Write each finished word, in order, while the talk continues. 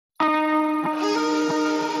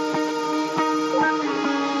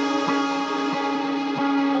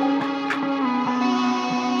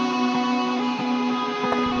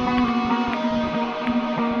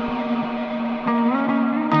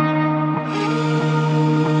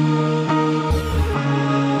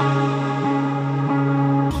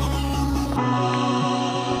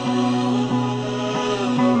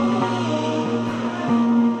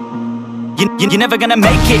you're never gonna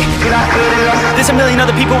make it. There's a million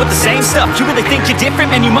other people with the same stuff. You really think you're different?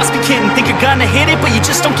 Man, you must be kidding. Think you're gonna hit it, but you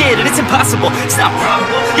just don't get it. It's impossible, it's not probable,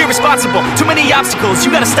 irresponsible. Too many obstacles, you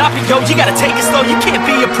gotta stop it, yo. You gotta take it slow, you can't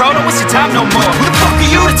be a pro. Don't waste your time no more. Who the fuck are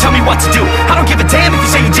you to tell me what to do? I don't give a damn if you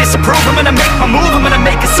say you disapprove. I'm gonna make my move, I'm gonna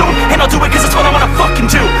make it soon. And I'll do it cause it's what I wanna fucking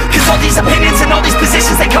do. Cause all these opinions and all these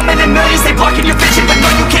positions, they come in millions, they blocking your vision. But no,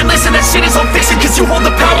 you can't listen, that shit is all fiction. Cause you hold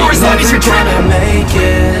the power as long as you're dreaming. You're never gonna make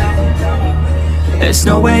it. There's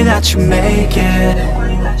no way that you make it.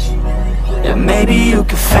 Yeah, maybe you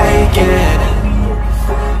could fake it,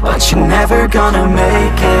 but you're never gonna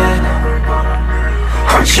make it.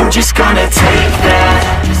 Aren't you just gonna take that?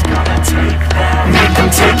 Make them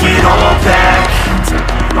take it all back.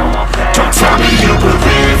 Don't tell me you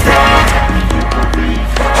believe that.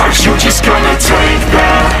 Aren't you just gonna take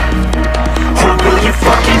that? Or will you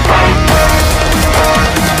fucking fight?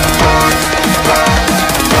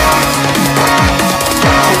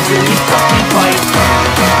 Will you fucking fight?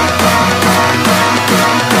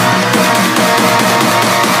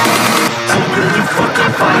 Will you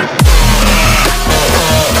fucking fight?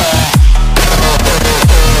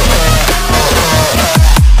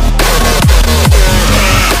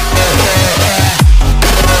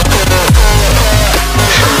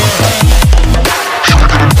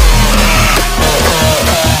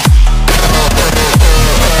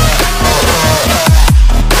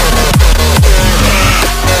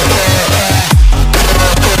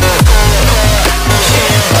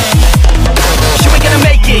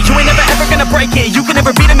 You can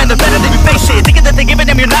never beat them and they're better than you face it. Thinking that they give a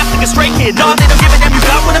damn, you're not like a stray kid. No, they don't give a damn, you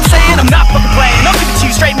got what I'm saying? I'm not fucking playing, I'll give it to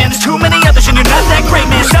you straight, man. There's too many others and you're not that great,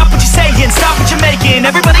 man. Stop what you're saying, stop what you're making.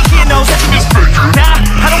 Everybody here knows that you're just fake. Nah,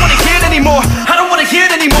 I don't wanna hear it anymore, I don't wanna hear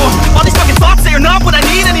it anymore. All these fucking thoughts, they are not what I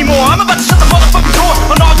need anymore. I'm about to shut the motherfucking door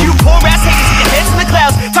on all you poor ass haters with your heads in the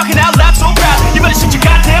clouds. Talking out loud so proud, you better shut your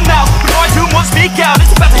goddamn mouth before I do more speak out.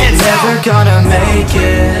 It's about to head south. You're never gonna make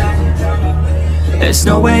it. There's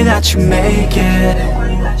no way that you make it.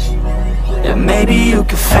 Yeah, maybe you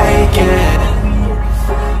could fake it,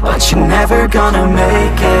 but you're never gonna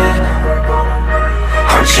make it.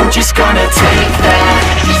 Aren't you just gonna take that?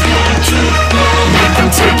 Make them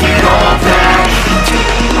take it all back.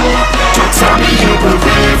 Don't tell me you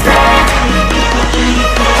believe that.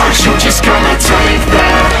 Aren't you just gonna take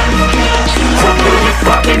that? Or will you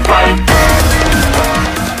fucking fight?